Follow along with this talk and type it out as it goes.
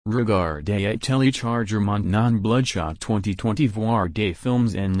Regardez Télécharger maintenant Bloodshot 2020 voir des films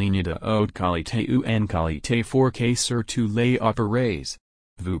en ligne de haute qualité ou en qualité 4K sur tous les appareils.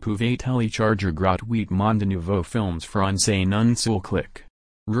 Vous pouvez télécharger gratuitement de nouveaux films français en un seul clic.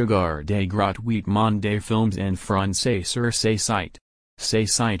 Regardez gratuitement des films en français sur ces sites. Ces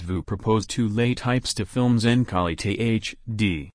sites vous proposent tous les types de films en qualité HD.